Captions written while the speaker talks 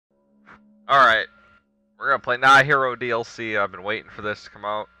Alright, we're gonna play Not Hero DLC. I've been waiting for this to come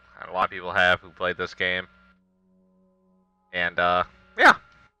out. And a lot of people have who played this game. And, yeah.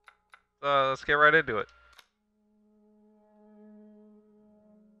 Let's get right into it.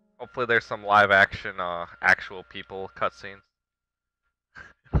 Hopefully there's some live action, actual people cutscenes.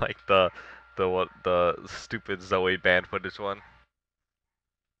 Like the stupid Zoe band footage one.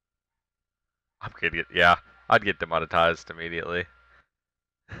 I'm gonna get, yeah, I'd get demonetized immediately.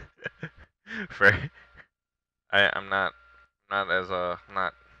 For, I'm not as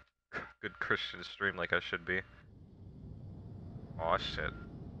not good Christian stream like I should be. Oh shit.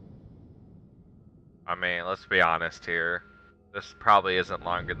 I mean, let's be honest here. This probably isn't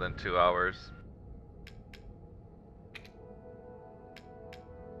longer than 2 hours.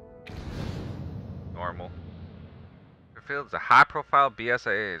 Normal. Fairfield's a high-profile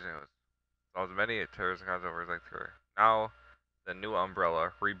BSA agent. Solves many terrorist crimes over his life. Now, the new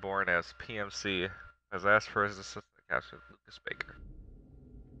Umbrella, reborn as PMC, has asked for his assistant captain, Lucas Baker.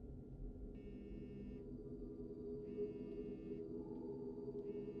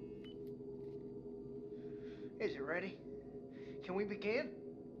 Is it ready? Can we begin?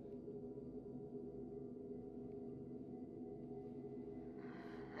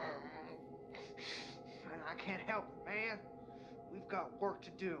 I can't help it, man. We've got work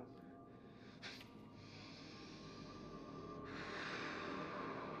to do.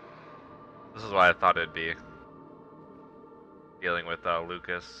 This is what I thought it'd be. Dealing with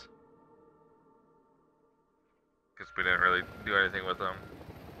Lucas. Because we didn't really do anything with him.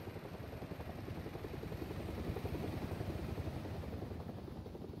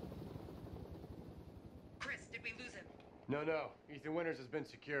 Chris, did we lose him? No. Ethan Winters has been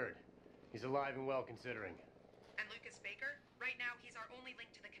secured. He's alive and well considering. And Lucas Baker? Right now, he's our only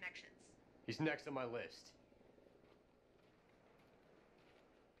link to the connections. He's next on my list.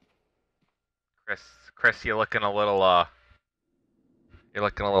 Chris, you're looking a little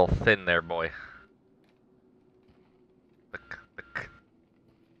thin there, boy.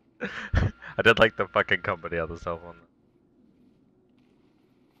 I did like the fucking company on the cell phone.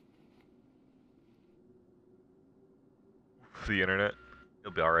 The internet.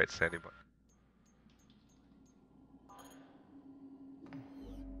 You'll be alright, Sandy boy.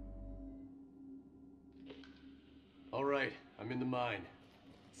 Alright, I'm in the mine.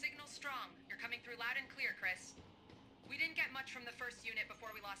 Signal strong. You're coming through loud and clear, Chris. We didn't get much from the first unit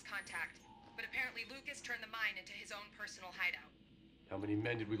before we lost contact, but apparently Lucas turned the mine into his own personal hideout. How many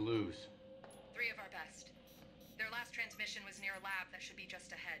men did we lose? 3 of our best. Their last transmission was near a lab that should be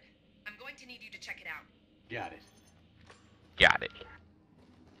just ahead. I'm going to need you to check it out. Got it. Got it.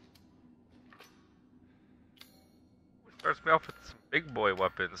 Starts me off with some big boy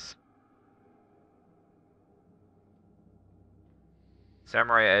weapons.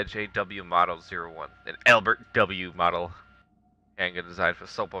 Samurai Edge AW Model 01. An Albert W model. Handgun designed for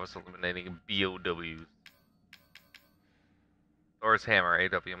sole purpose eliminating BOWs. Thor's Hammer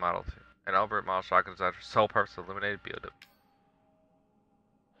AW Model 2. An Albert model shotgun designed for sole purpose eliminating BOWs.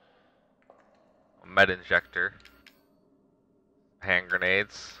 A med injector. Hand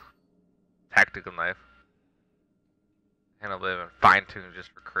grenades. Tactical knife. Handle blade and fine tuned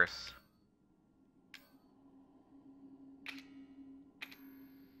just for Chris.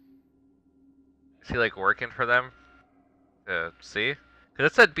 Is he like working for them? To see? Cause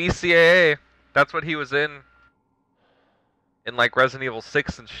it said BCAA. That's what he was in like Resident Evil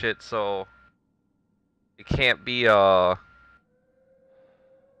 6 and shit, so it can't be so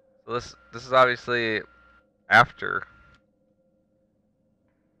this is obviously after.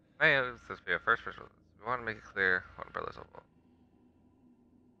 Man, this be a first person. We want to make it clear what Umbrella's about.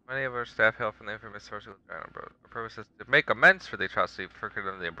 Many of our staff hail from the infamous source of the Umbrella. Our purpose is to make amends for the atrocity perpetrated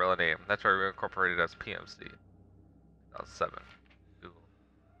under the Umbrella name. That's why we incorporated as PMC. 2007. To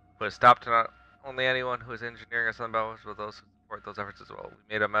put a stop to not only anyone who is engineering our sun battles, but those who support those efforts as well.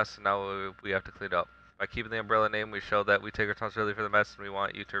 We made a mess and now we have to clean it up. By keeping the Umbrella name, we show that we take responsibility for the mess, and we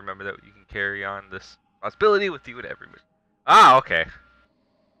want you to remember that you can carry on this responsibility with you at every mission. Ah, okay.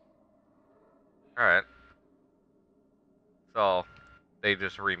 Alright. So, they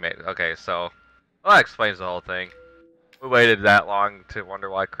just remade it. Okay, so, well, that explains the whole thing. We waited that long to wonder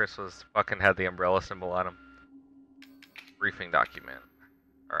why Chris was fucking had the umbrella symbol on him. Briefing document.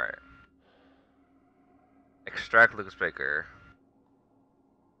 Alright. Extract Lucas Baker.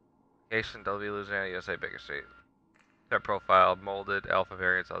 Location, W, Louisiana, USA, Baker Street. Threat profile, molded, alpha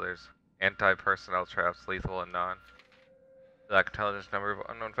variants, others. Anti-personnel traps, lethal and non. Black intelligence number of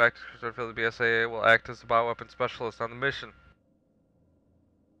unknown factors for the BSAA will act as a bioweapon specialist on the mission.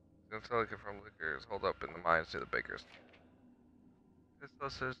 Intel from liquors hold up in the mines near the bakers.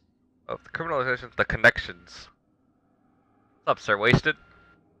 This is of the criminalization, the connections. What's up, sir? Wasted?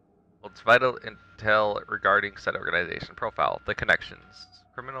 Well, it's vital intel regarding said organization profile. The connections.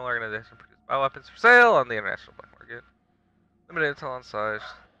 Criminal organization produce bioweapons for sale on the international black market. Limited intel on size.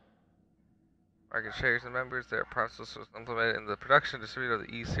 Market shares and members. Their process was implemented in the production and distribution of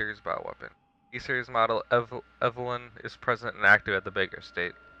the E-Series bioweapon. E-Series model Evelyn is present and active at the Baker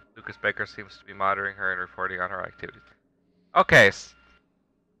estate. Lucas Baker seems to be monitoring her and reporting on her activities. Okay,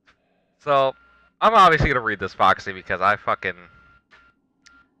 so I'm obviously gonna read this Foxy because I fucking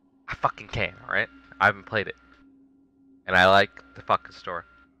can, alright? I haven't played it. And I like the fucking story.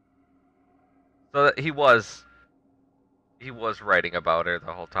 So that he was writing about her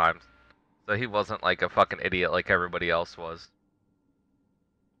the whole time. So he wasn't like a fucking idiot like everybody else was.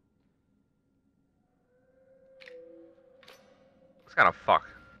 It's kind of fuck.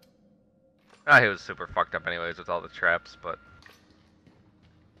 He was super fucked up anyways with all the traps, but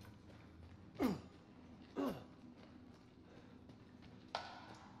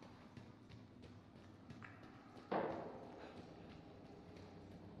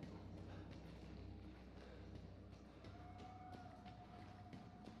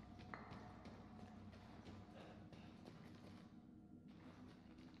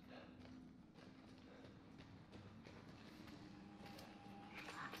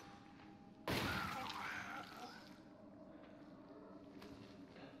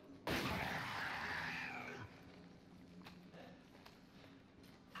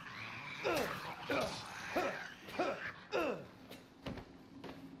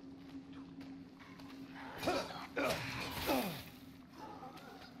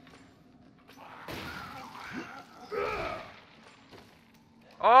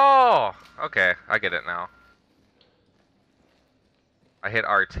oh, okay, I get it now. I hit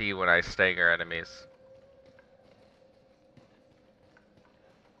RT when I stagger enemies.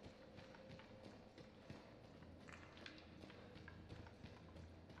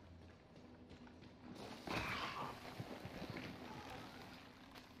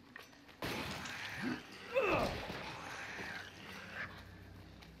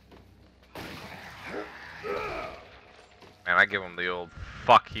 Man, I give him the old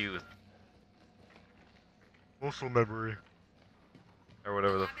fuck you. Muscle memory. Or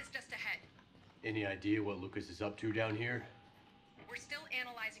whatever the. Lab is just ahead. Any idea what Lucas is up to down here? We're still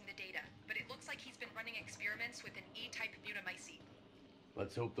analyzing the data, but it looks like he's been running experiments with an E-type mutamycete.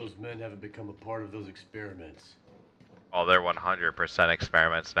 Let's hope those men haven't become a part of those experiments. Oh, they're 100%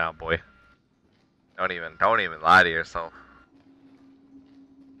 experiments now, boy. Don't even lie to yourself.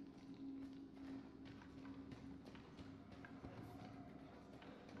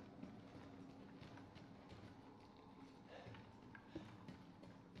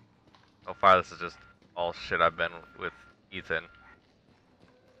 So far, this is just all shit I've been with Ethan.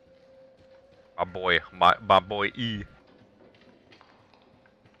 My boy E.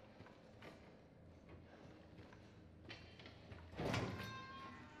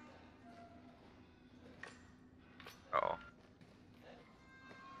 Uh oh.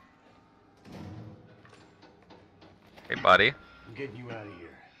 Hey, buddy. I'm getting you out of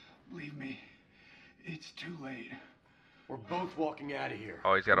here. Leave me. It's too late. We're both walking out of here.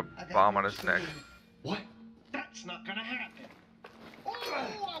 Oh, he's got a I got bomb on much his to neck. do. What? That's not gonna happen.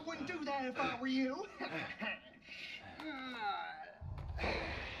 Oh, I wouldn't do that if I were you.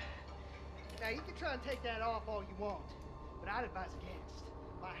 Now, you can try and take that off all you want, but I'd advise against.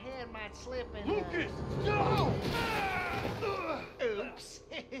 My hand might slip and... Lucas! No! Oops.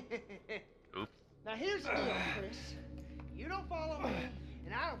 Oops. Now, here's the deal, Chris. You don't follow me,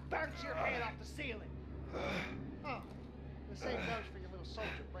 and I don't bounce your head off the ceiling. Oh, the same goes for your little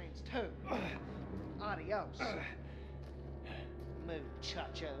soldier brains, too. Adios.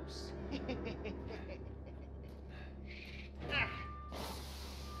 Muchachos.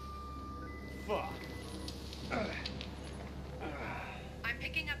 Fuck. I'm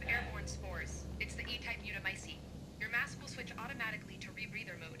picking up airborne spores. It's the E-type mutamycete. Your mask will switch automatically to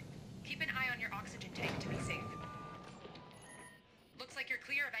rebreather mode. Keep an eye on your oxygen tank to be safe. Looks like you're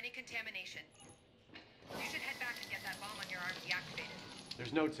clear of any contamination. You should head back and get that bomb on your arm deactivated.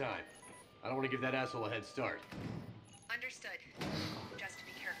 There's no time. I don't want to give that asshole a head start. Understood. Just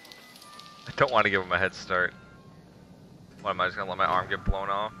be careful. I don't want to give him a head start. What, am I just gonna let my arm get blown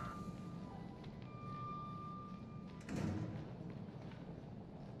off?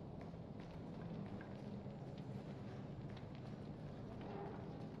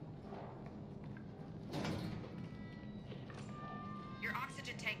 Your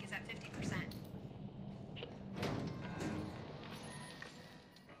oxygen tank is at 50%.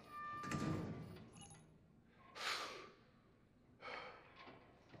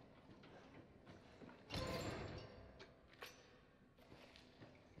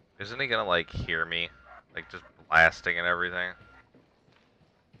 Isn't he gonna, like, hear me? Like, just blasting and everything?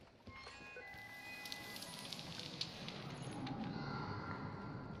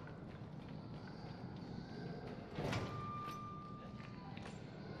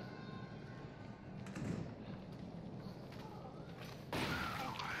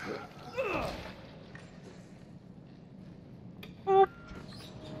 Boop.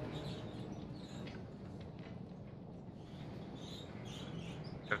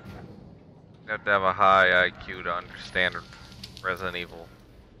 You have to have a high IQ to understand Resident Evil.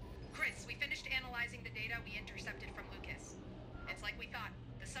 Chris, we finished analyzing the data we intercepted from Lucas. It's like we thought.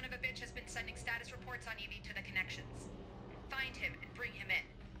 The son of a bitch has been sending status reports on Evie to the connections. Find him and bring him in.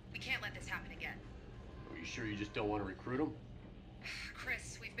 We can't let this happen again. Are you sure you just don't want to recruit him?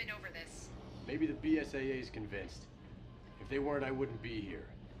 Chris, we've been over this. Maybe the BSAA is convinced. If they weren't, I wouldn't be here.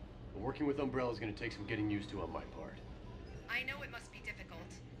 But working with Umbrella is going to take some getting used to on my part. I know it must be difficult,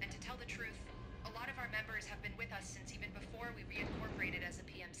 and to tell the truth, a lot of our members have been with us since even before we reincorporated as a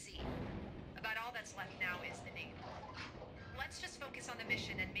PMC. About all that's left now is the name. Let's just focus on the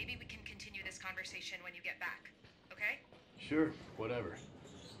mission, and maybe we can continue this conversation when you get back. Okay? Sure, whatever.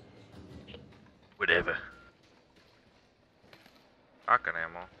 Whatever. Shotgun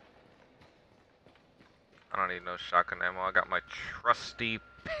ammo. I don't need no shotgun ammo. I got my trusty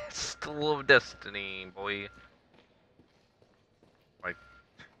pistol of destiny, boy. My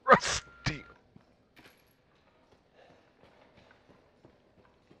trusty.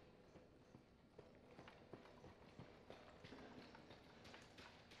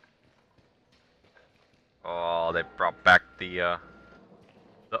 Oh, they brought back the OG.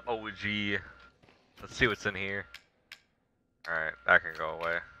 Let's see what's in here. Alright, that can go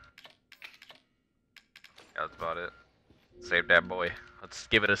away. Yeah, that's about it. Save that boy. Let's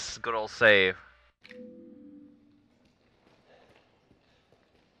give it a good old save.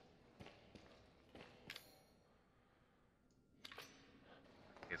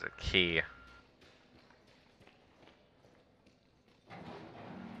 Here's a key.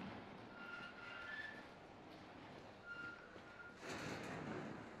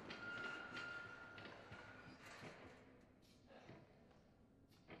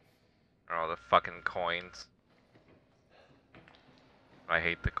 Oh, the fucking coins. I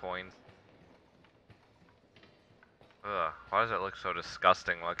hate the coins. Ugh, why does it look so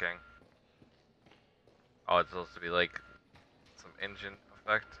disgusting looking? Oh, it's supposed to be like some engine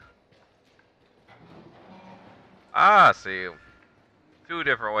effect. Ah, see. Two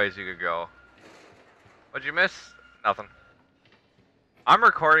different ways you could go. What'd you miss? Nothing. I'm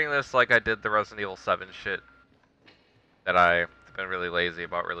recording this like I did the Resident Evil 7 shit that I've been really lazy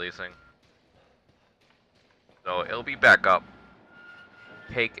about releasing. So it'll be back up.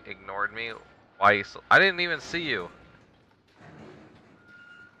 Cake ignored me. Why you so I didn't even see you.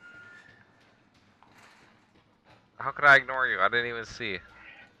 How could I ignore you? I didn't even see.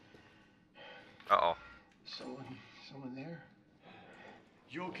 Uh-oh. Someone there?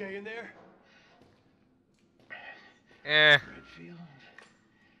 You okay in there? Eh. Redfield?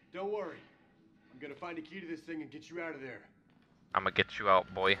 Don't worry. I'm gonna find a key to this thing and get you out of there. I'm gonna get you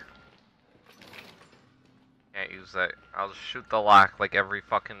out, boy. Can't use that. I'll just shoot the lock like every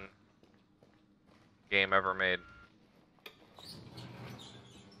fucking game ever made.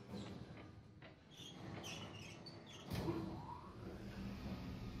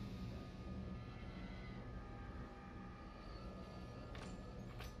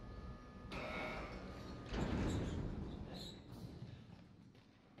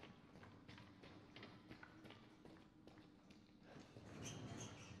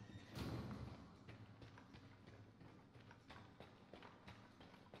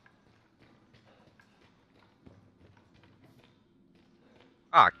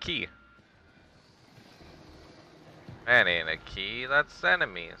 Ah, key. That ain't a key, that's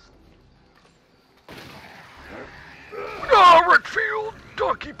enemies. No, Redfield!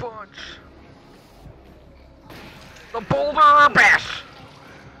 Donkey punch! The boulder bash!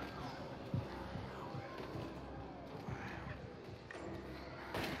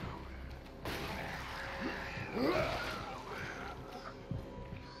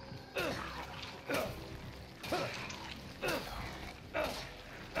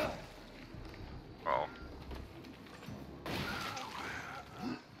 Oh.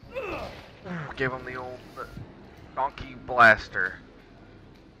 Give him the old donkey blaster.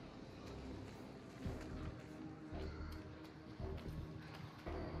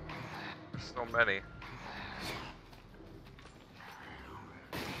 There's so many.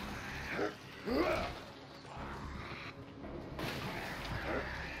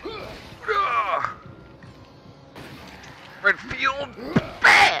 Redfield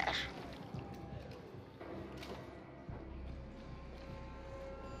bash!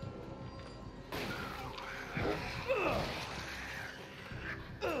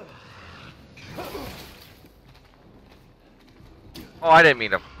 Oh, I didn't mean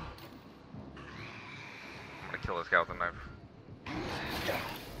to. I'm gonna kill this guy with a knife.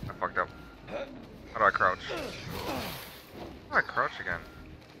 I fucked up. How do I crouch? How do I crouch again?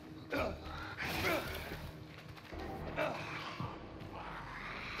 I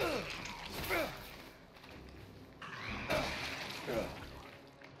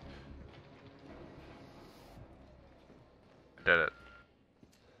did it.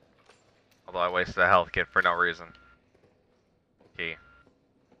 Although I wasted a health kit for no reason. Key.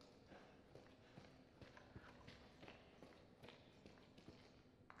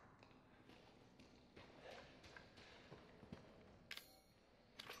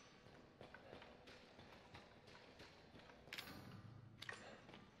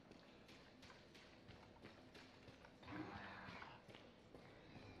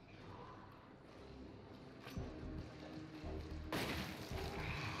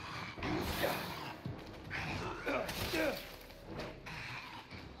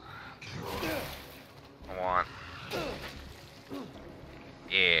 I want.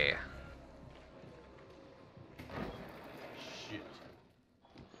 Yeah. Shit.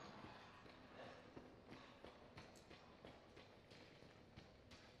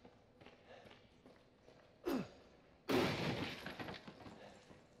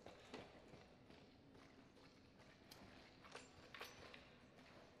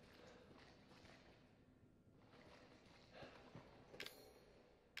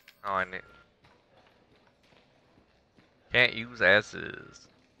 Oh, I need. Can't use S's.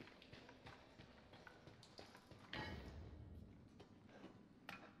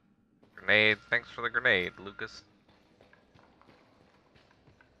 Grenade. Thanks for the grenade, Lucas.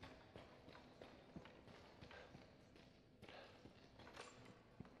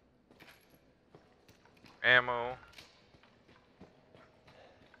 Ammo.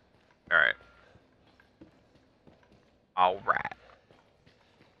 Alright. Alright.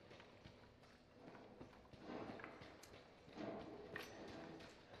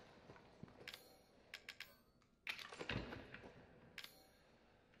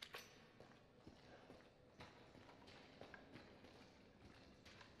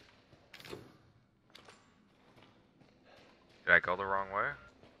 Did I go the wrong way?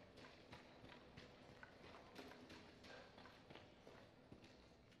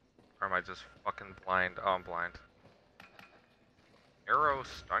 Or am I just fucking blind? Oh, I'm blind. Arrow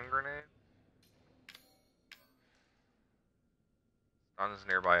stun grenade? Stuns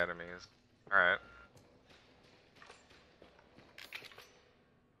nearby enemies. Alright.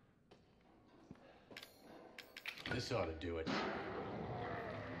 This ought to do it.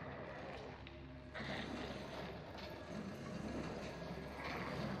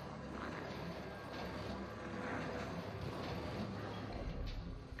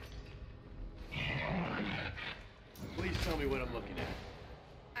 Please tell me what I'm looking at.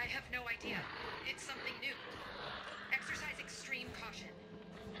 I have no idea. It's something new. Exercise extreme caution.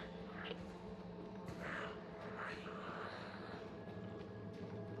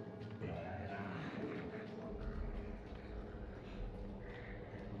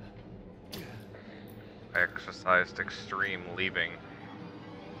 I exercised extreme leaving.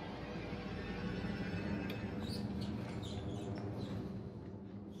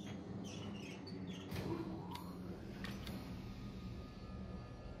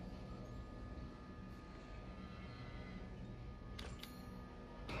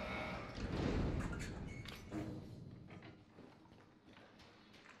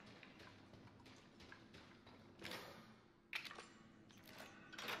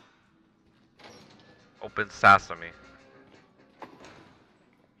 Open sesame.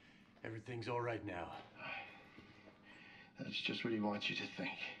 Everything's all right now. That's just what he wants you to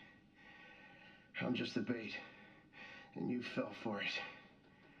think. I'm just the bait, and you fell for it.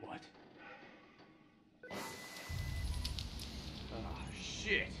 What? Oh,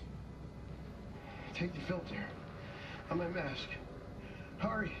 shit. Take the filter. On my mask.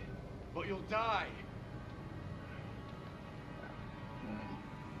 Hurry. But you'll die.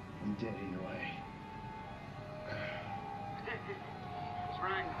 I'm dead either way. That's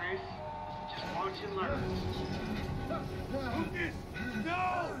right, Chris. Just watch and learn. Lucas!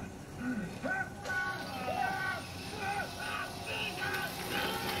 No! I'm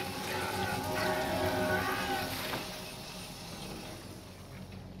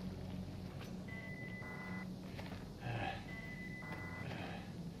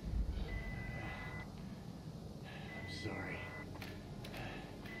sorry.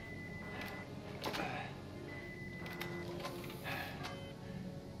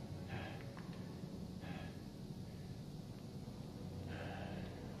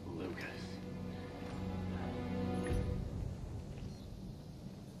 Lucas.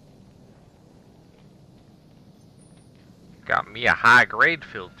 Got me a high grade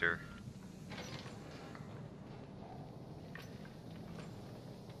filter.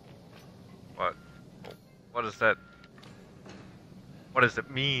 What? What is that? What does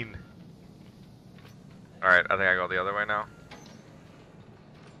it mean? Alright, I think I go the other way now.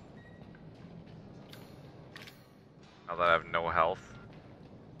 Now that I have no health.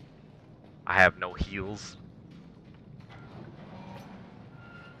 I have no heals.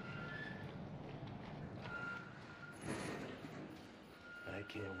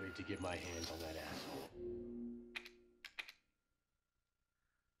 I can't wait to get my hands on that asshole.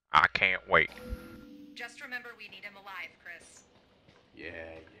 I can't wait. Just remember we need him alive, Chris. Yeah.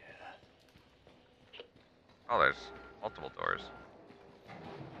 Oh, there's multiple doors.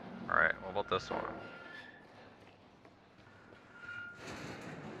 Alright, what about this one?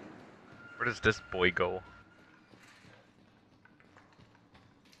 Where does this boy go?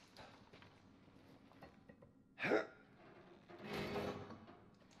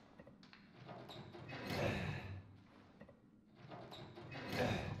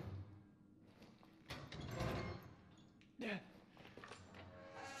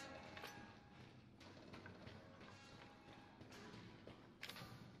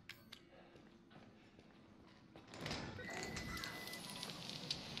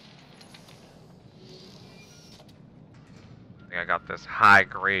 I think I got this high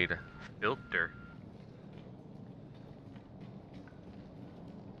grade filter.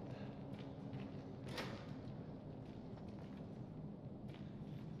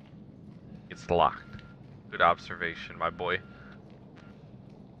 It's locked. Good observation, my boy.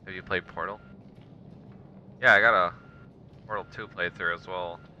 Have you played Portal? Yeah, I got a Portal 2 playthrough as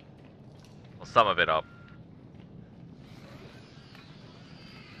well. Well, some of it up.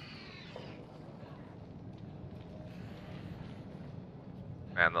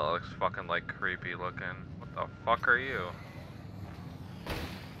 Man, that looks fucking like creepy looking. What the fuck are you?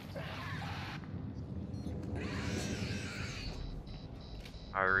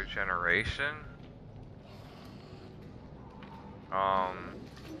 High regeneration? How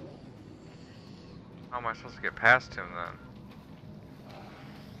am I supposed to get past him then? How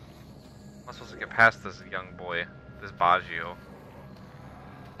am I supposed to get past this young boy? This Baggio?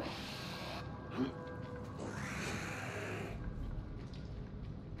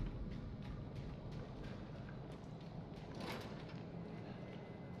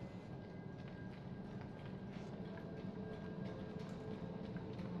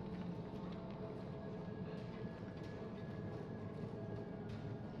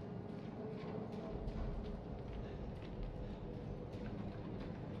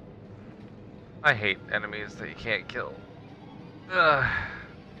 I hate enemies that you can't kill. Ugh.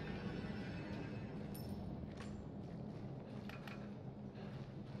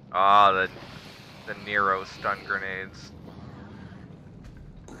 Ah, the Nero stun grenades.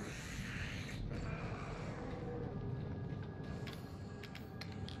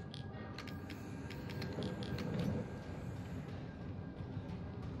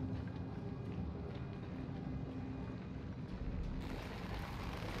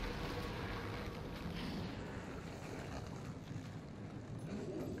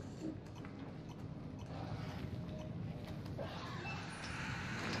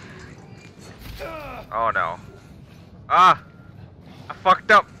 Oh no. Ah! I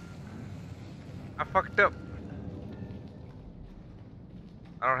fucked up! I fucked up!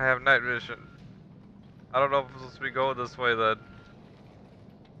 I don't have night vision. I don't know if I'm supposed to be going this way then.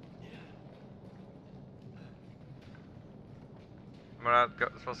 Am I not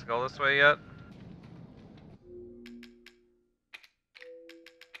supposed to go this way yet?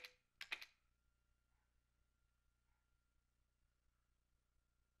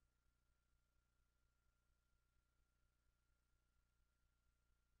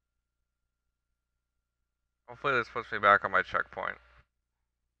 Hopefully they're supposed to be back on my checkpoint.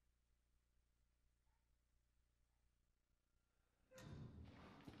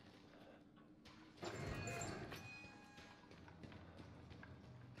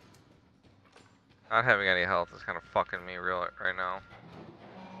 Not having any health is kind of fucking me real right now.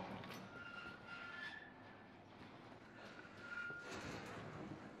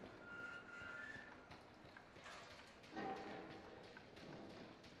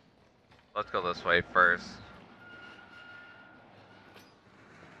 Let's go this way first.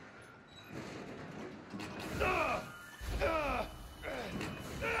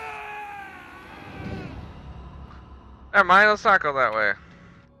 Never mind, let's not go that way.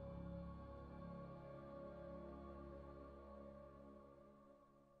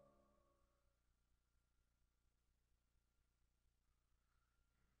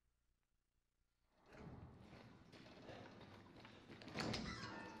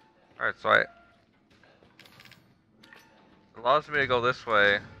 Alright, so it allows me to go this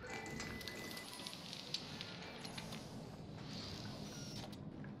way.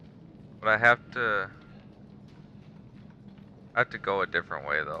 But I have to go a different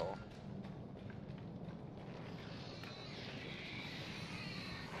way though.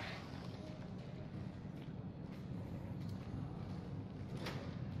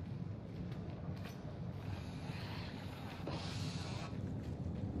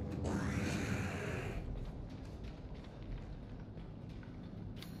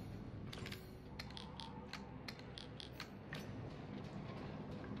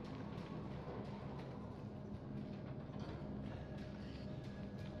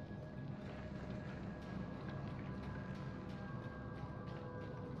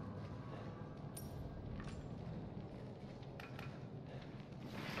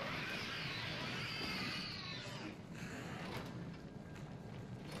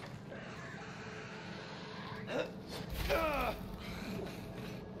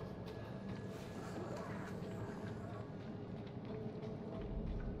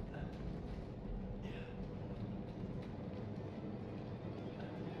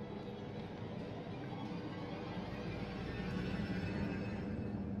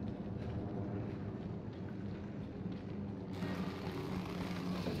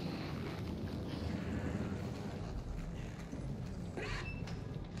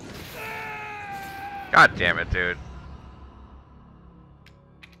 God damn it, dude.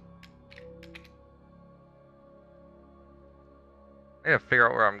 I need to figure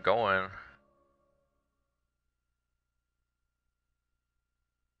out where I'm going.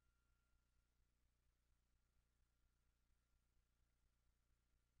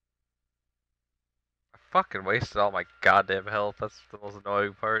 I fucking wasted all my goddamn health. That's the most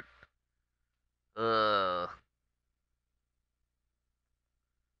annoying part. Ugh.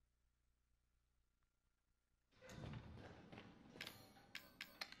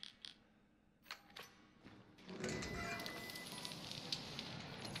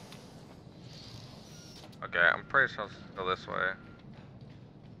 Okay, I'm pretty sure I'm supposed to go this way.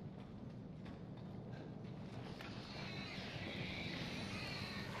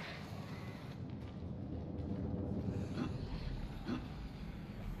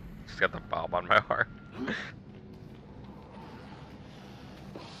 Just got the bomb on my arm.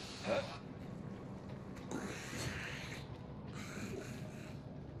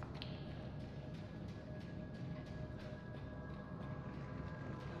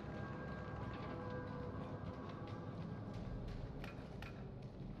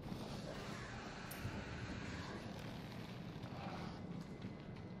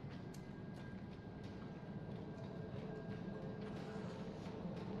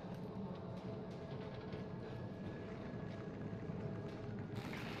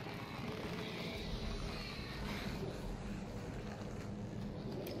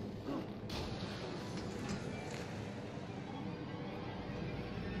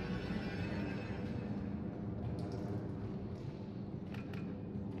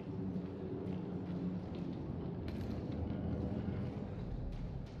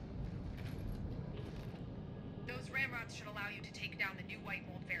 Those ramrods should allow you to take down the new white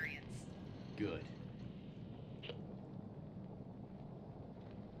mold variants. Good.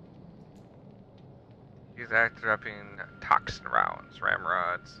 These act dropping toxin rounds,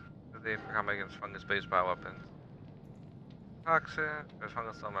 ramrods. They for combat against fungus-based bioweapons. Toxin. There's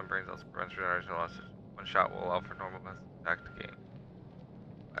fungal cell membranes also prevents regeneration losses. One shot will allow for normal attack to gain.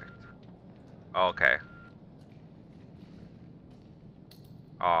 Oh, okay.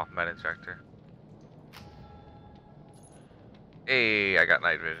 Oh, med injector. Hey, I got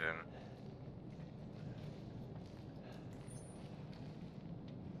night vision.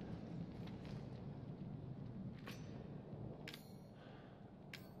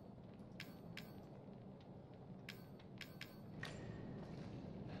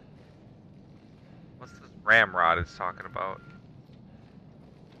 What's this ramrod it's talking about?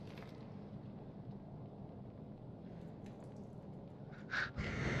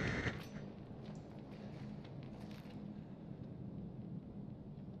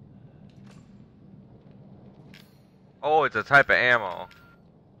 Oh, it's a type of ammo.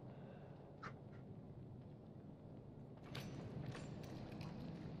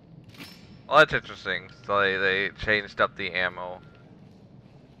 Well, that's interesting. So they changed up the ammo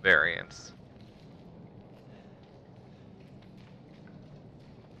variants.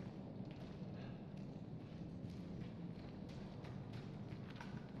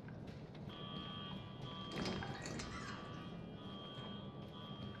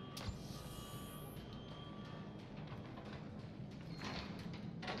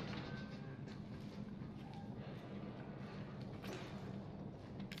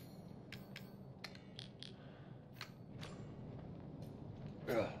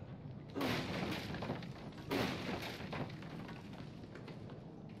 Ooh.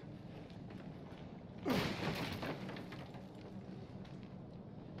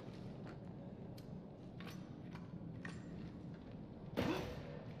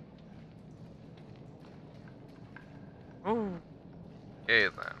 Okay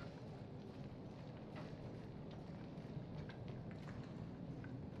then.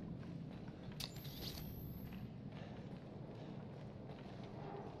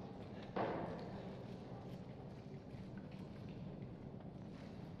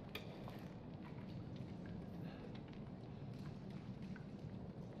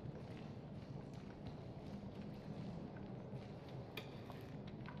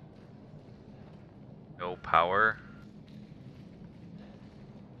 No power.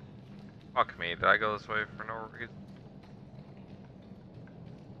 Fuck me, did I go this way for no reason?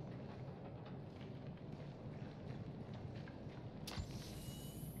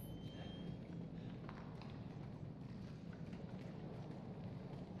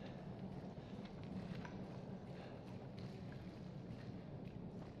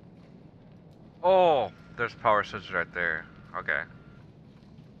 Oh, there's power switch right there. Okay.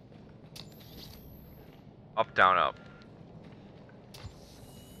 Up, down, up.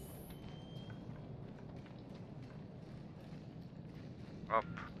 Up.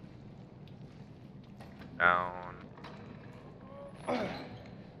 Down. Up.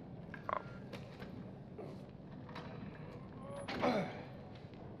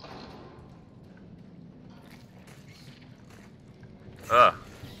 Ugh.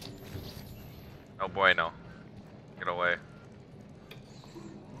 Oh boy, no. Get away.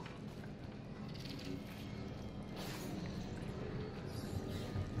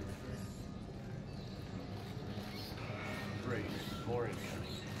 Great. More incoming.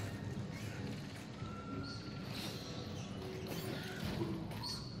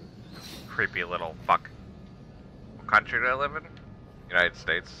 Creepy little fuck. What country do I live in? United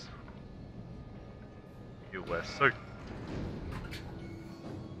States. USA.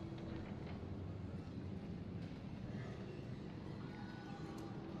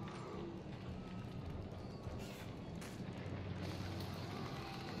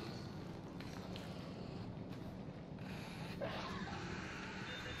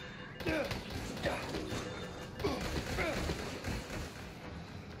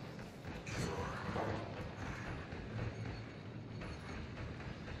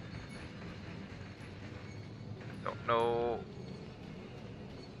 Don't know.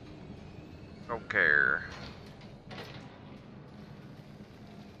 Don't care.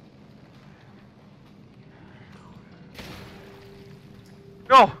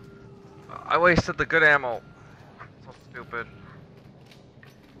 No! I wasted the good ammo. So stupid.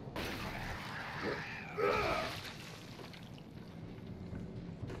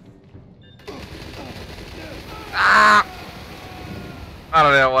 Ah! I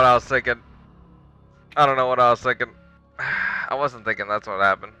don't know what I was thinking. I don't know what I was thinking. I wasn't thinking that's what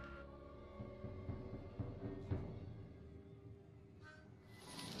happened.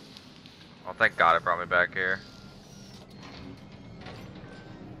 Oh, thank God it brought me back here.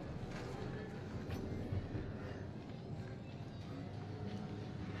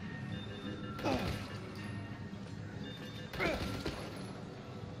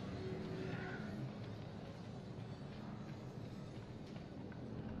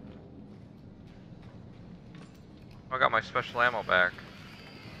 I got my special ammo back.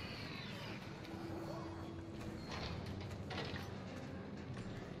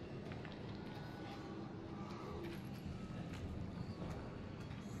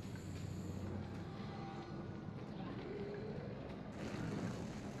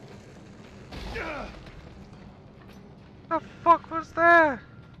 The fuck was that?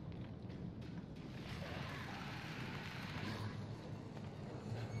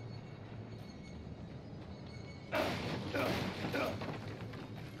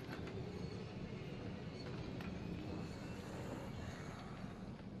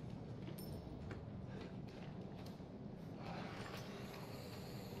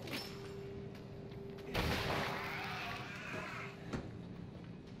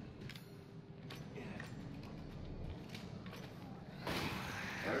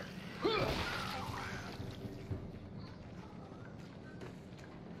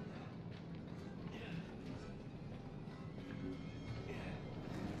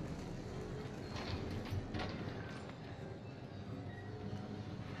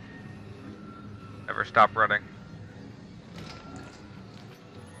 Never stop running.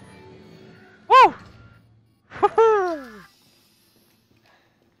 Woo! Woohoo!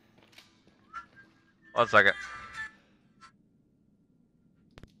 1 second.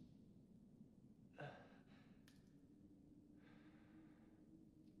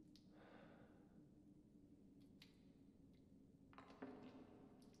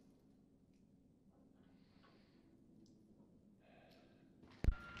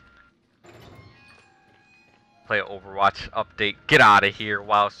 play an Overwatch update. Get out of here,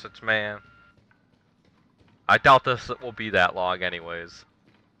 wow, such man. I doubt this will be that long, anyways.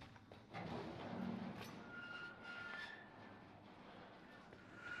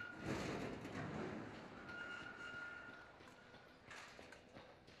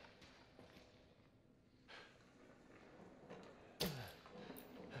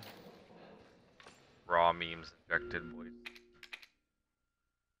 Raw memes injected voice.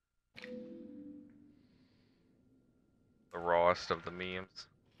 The rawest of the memes.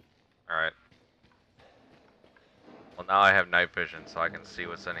 Alright. Well, now I have night vision, so I can see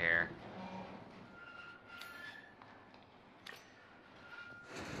what's in here.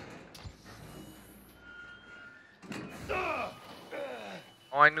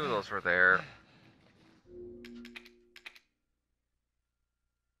 Oh, I knew those were there.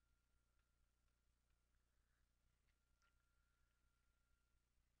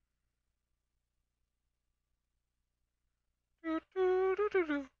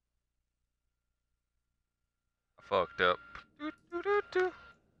 I fucked up.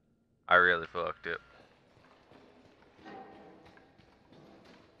 I really fucked up.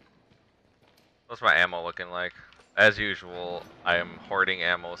 What's my ammo looking like? As usual, I am hoarding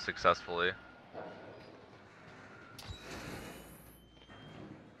ammo successfully.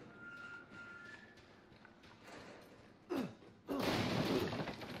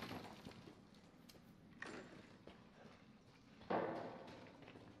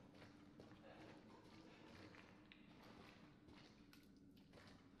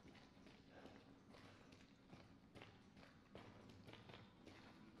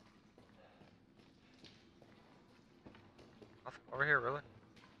 Nothing over here, really?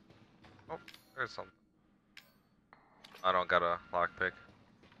 Oh, there's something. I don't got a lockpick.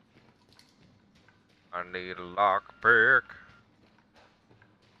 I need a lockpick.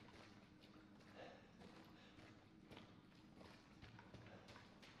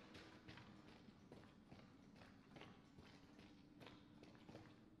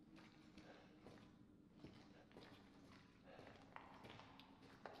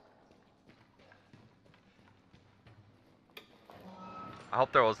 I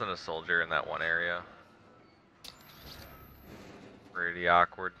hope there wasn't a soldier in that one area. Pretty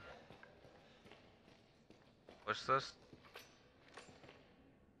awkward. Push this?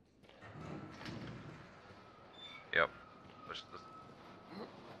 Yep. Push this.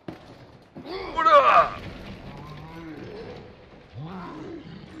 What up?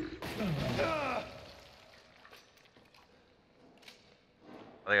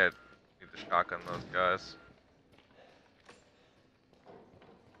 I think I need to shotgun those guys.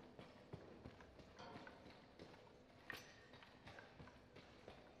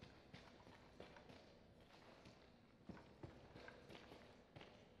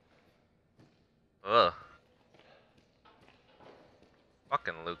 Ugh.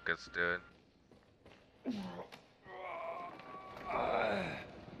 Fucking Lucas, dude. There's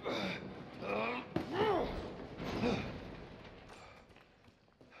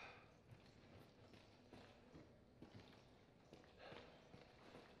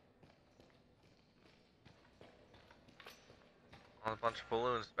a bunch of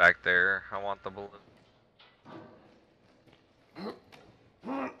balloons back there. I want the balloon.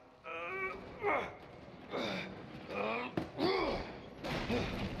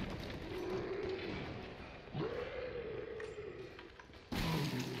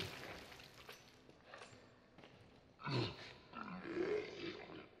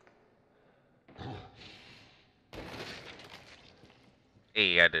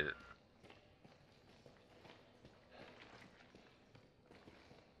 Hey, I did it.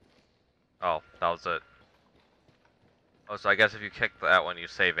 Oh, that was it. Oh, so I guess if you kick that one, you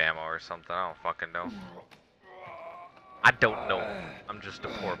save ammo or something. I don't fucking know. I don't know. I'm just a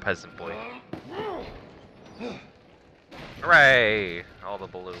poor peasant boy. Hooray! All the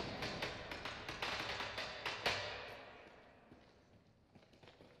balloons.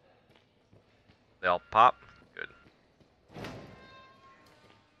 They all pop? Good.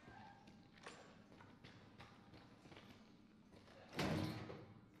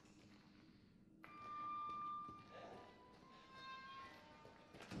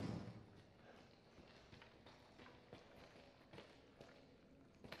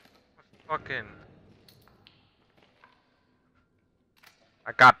 Fucking...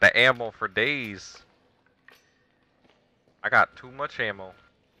 I got the ammo for days. I got too much ammo.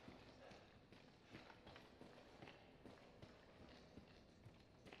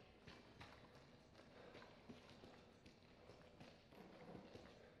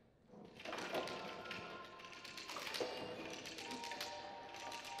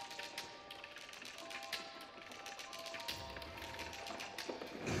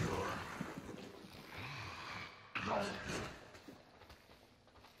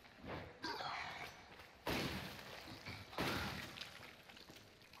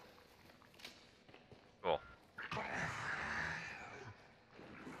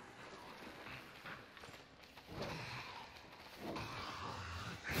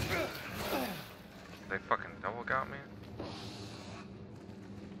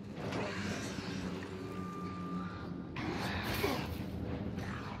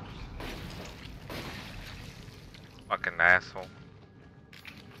 asshole.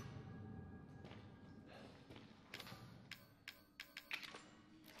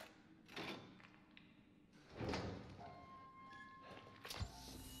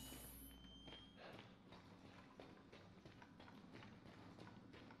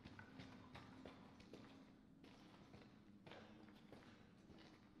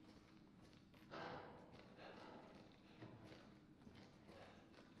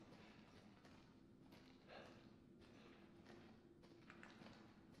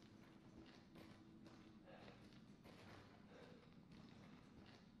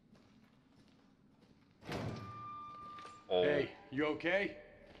 Oh. Hey, you okay?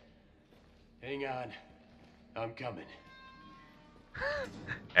 Hang on. I'm coming.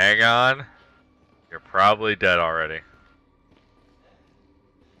 Hang on. You're probably dead already.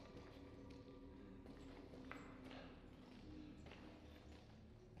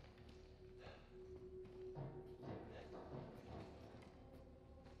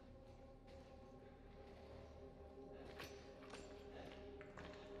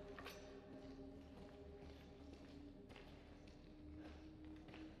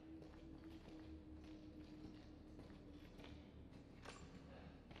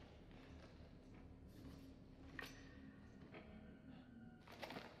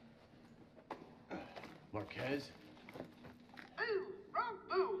 Marquez? Ooh, wrong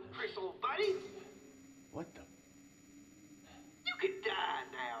boo, Chris, old buddy. What the? You could die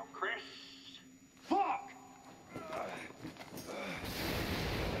now, Chris. Fuck!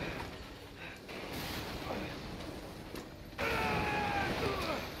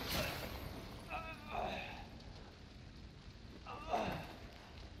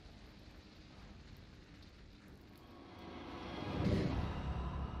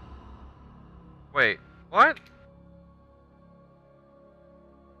 Wait, what?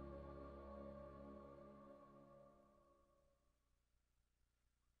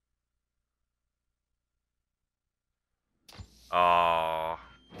 Oh,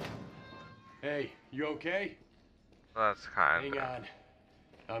 Hey, you okay? that's kind Hang of. on.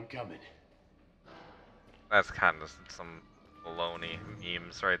 I'm coming. That's kind of some baloney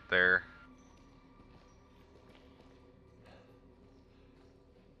memes right there.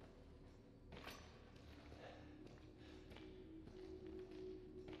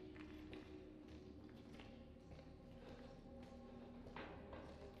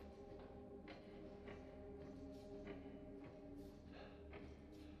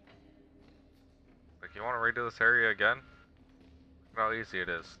 Like, you want to redo this area again? Look at how easy it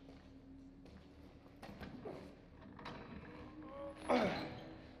is.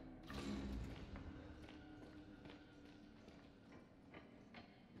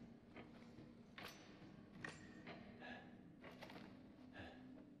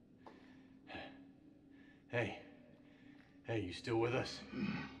 Hey. Hey, you still with us?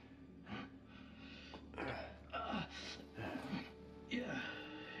 Yeah,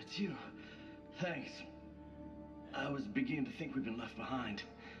 it's you. Thanks. I was beginning to think we've been left behind.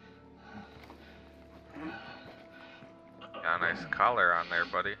 Got a nice collar on there,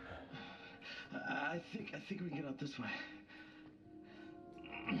 buddy. I think we can get out this way.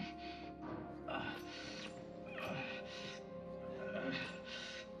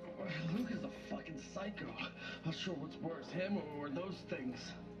 Luke is a fucking psycho. Not sure what's worse, him or those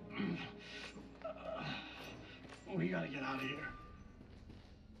things. We gotta get out of here.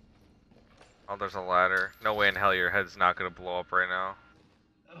 Oh, there's a ladder. No way in hell your head's not gonna blow up right now.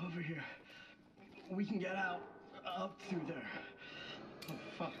 Over here. We can get out. Up through there. Oh,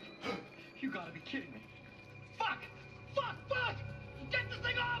 fuck. You gotta be kidding me. Fuck! Fuck! Fuck! Get this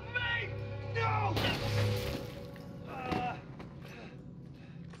thing off me! No!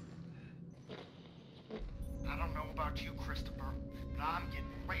 I don't know about you, Christopher, but I'm getting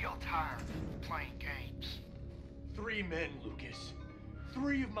real tired of playing games. 3 men, Lucas.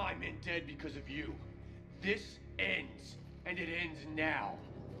 3 of my men dead because of you. This ends, and it ends now.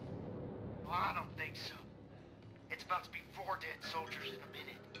 Well, I don't think so. It's about to be 4 dead soldiers in a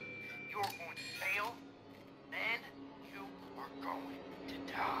minute. You're going to fail, then you are going to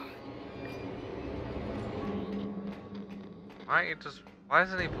die. Why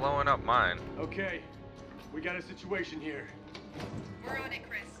isn't he blowing up mine? Okay, we got a situation here. We're on it,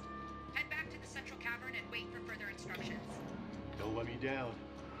 Chris. Head back to the central cavern and wait for further instructions. Don't let me down.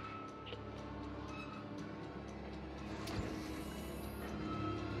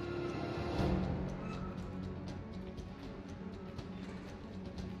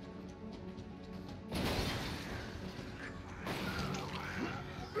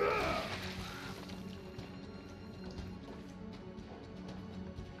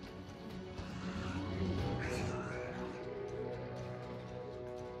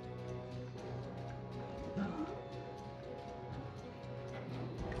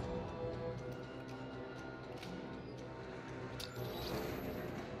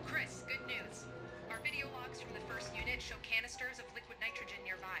 canisters of liquid nitrogen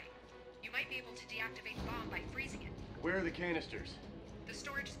nearby. You might be able to deactivate the bomb by freezing it. Where are the canisters? The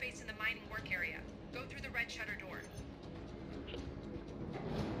storage space in the mining work area. Go through the red shutter door.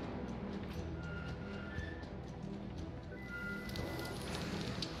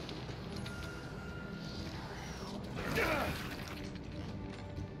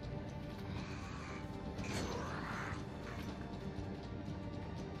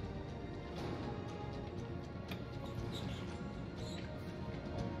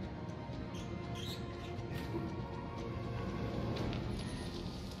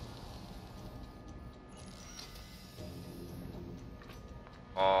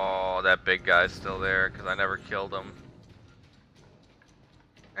 Oh, that big guy's still there because I never killed him.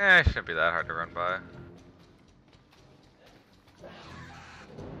 It shouldn't be that hard to run by.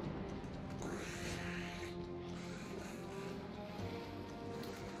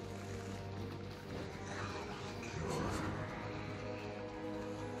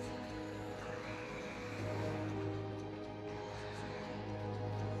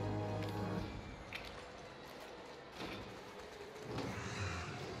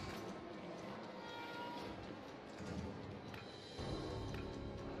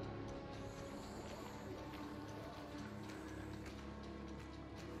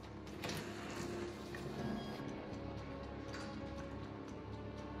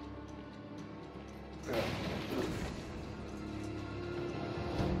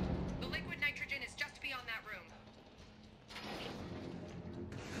 The liquid nitrogen is just beyond that room.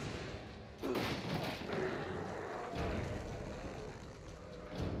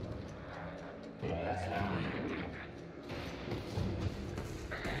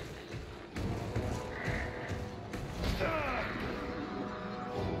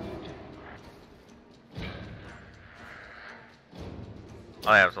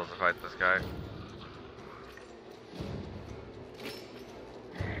 I am supposed to fight this guy.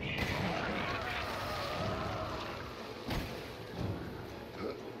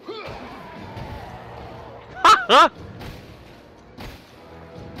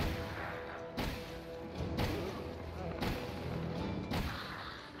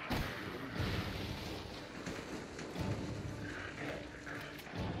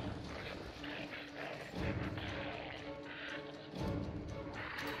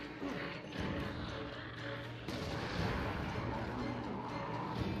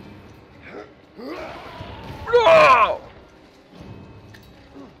 No!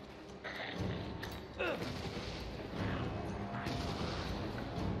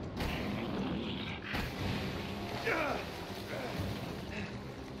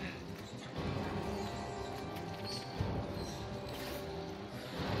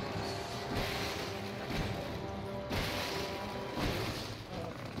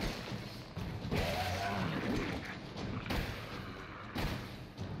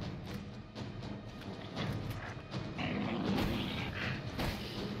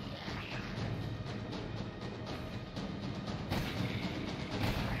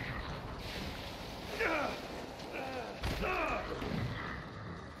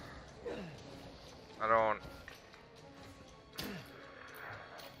 I don't.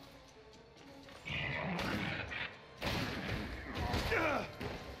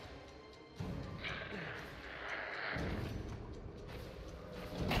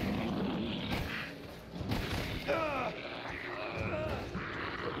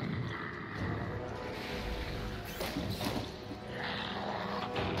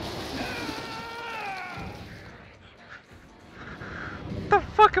 What the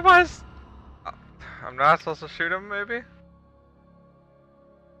fuck am I? I'm not supposed to shoot him, maybe?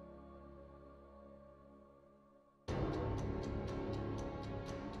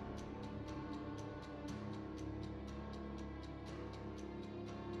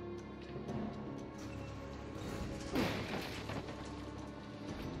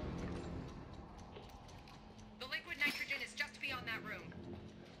 The liquid nitrogen is just beyond that room.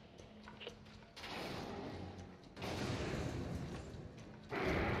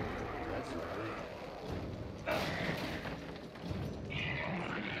 That's not it.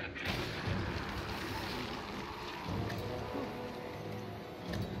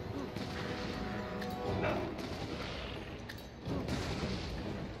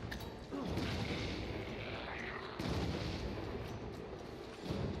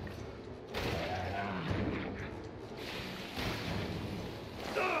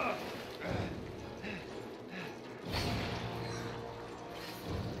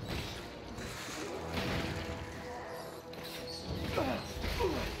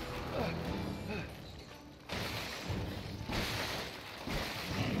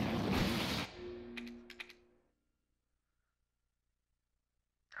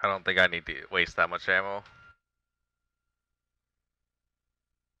 I don't think I need to waste that much ammo.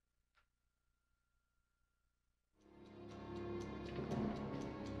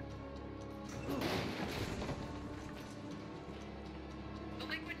 The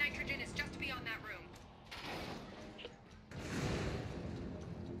liquid nitrogen is just beyond that room.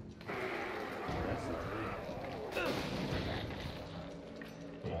 That's not right.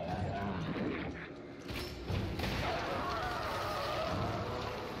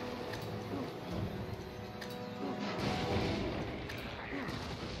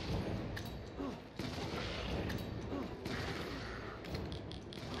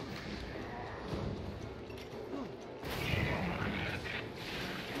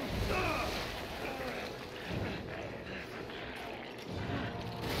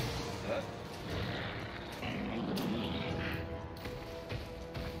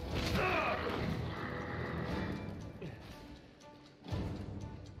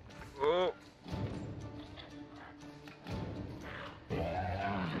 Oh.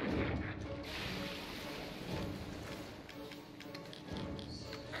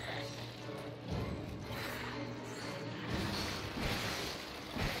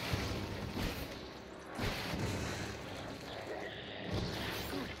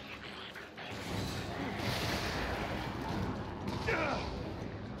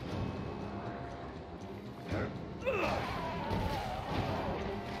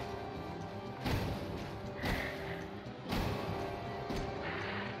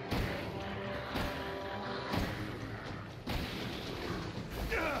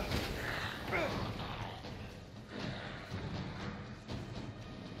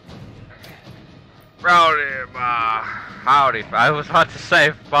 Rowdy, howdy. I was about to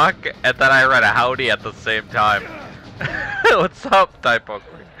say fuck, and then I read a howdy at the same time. What's up, Typo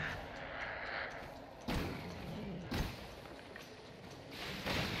Queen?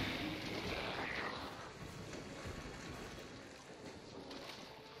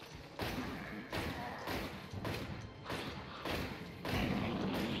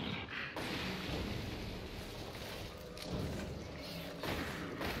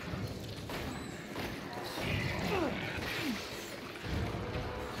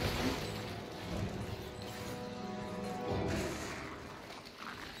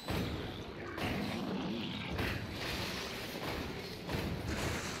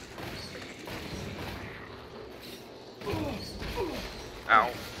 Ow.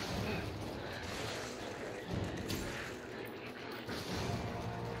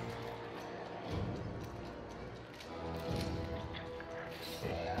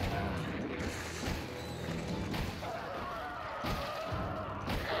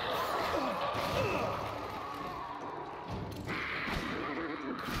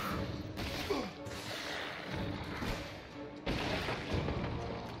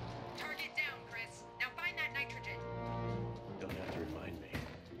 Target down, Chris. Now find that nitrogen. Don't have to remind me.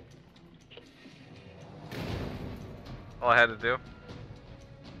 All I had to do.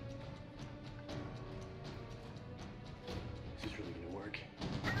 Is this really gonna work?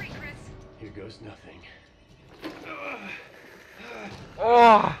 Hurry, Chris. Here goes nothing.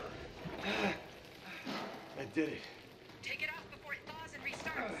 Oh! I did it. Take it off before it thaws and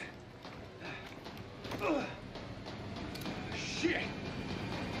restarts. Shit!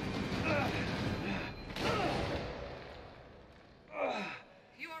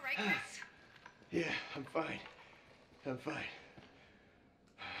 You all right, Chris? Yeah, I'm fine. I'm fine.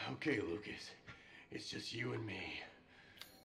 Okay, Lucas. It's just you and me.